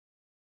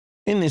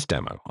In this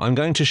demo, I'm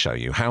going to show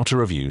you how to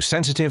review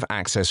sensitive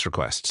access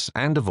requests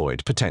and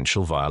avoid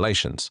potential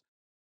violations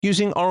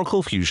using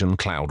Oracle Fusion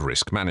Cloud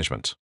Risk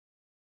Management.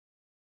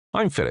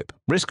 I'm Philip,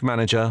 Risk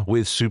Manager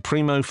with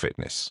Supremo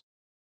Fitness.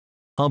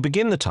 I'll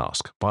begin the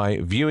task by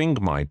viewing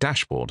my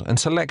dashboard and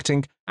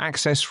selecting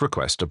Access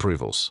Request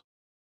Approvals.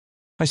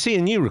 I see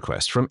a new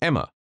request from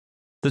Emma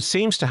that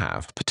seems to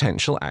have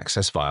potential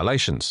access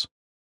violations.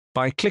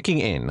 By clicking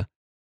in,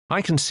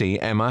 I can see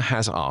Emma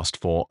has asked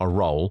for a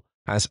role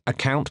as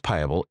Account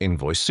Payable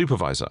Invoice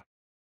Supervisor.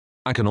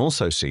 I can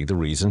also see the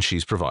reason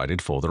she's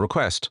provided for the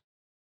request.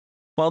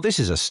 While this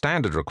is a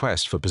standard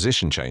request for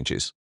position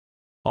changes,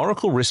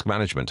 Oracle Risk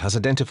Management has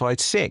identified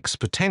 6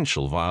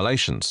 potential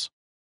violations.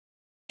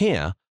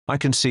 Here, I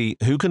can see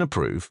who can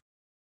approve,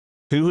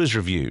 who has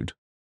reviewed,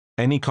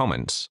 any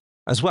comments,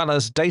 as well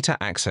as data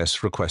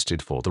access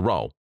requested for the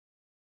role.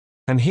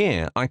 And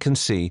here I can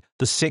see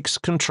the 6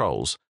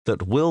 controls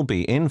that will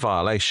be in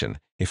violation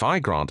if I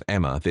grant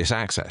Emma this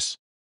access.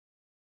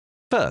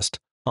 First,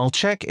 I'll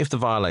check if the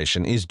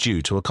violation is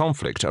due to a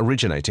conflict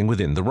originating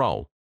within the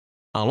role.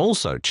 I'll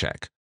also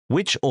check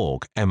which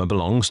org Emma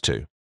belongs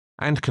to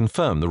and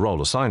confirm the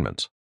role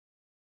assignment.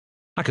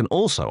 I can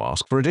also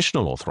ask for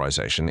additional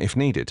authorization if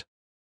needed.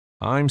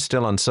 I'm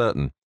still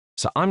uncertain,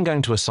 so I'm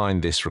going to assign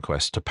this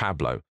request to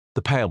Pablo,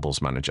 the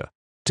Payables Manager,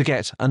 to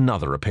get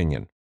another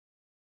opinion.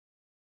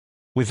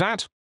 With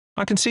that,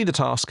 I can see the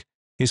task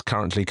is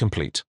currently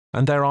complete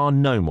and there are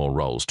no more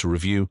roles to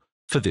review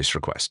for this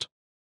request.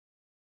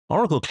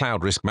 Oracle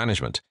Cloud Risk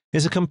Management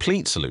is a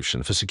complete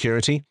solution for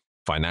security,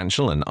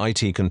 financial and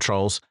IT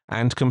controls,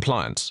 and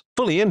compliance,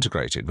 fully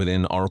integrated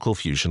within Oracle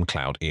Fusion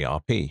Cloud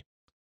ERP.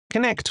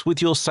 Connect with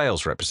your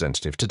sales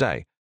representative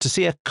today to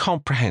see a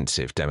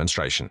comprehensive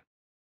demonstration.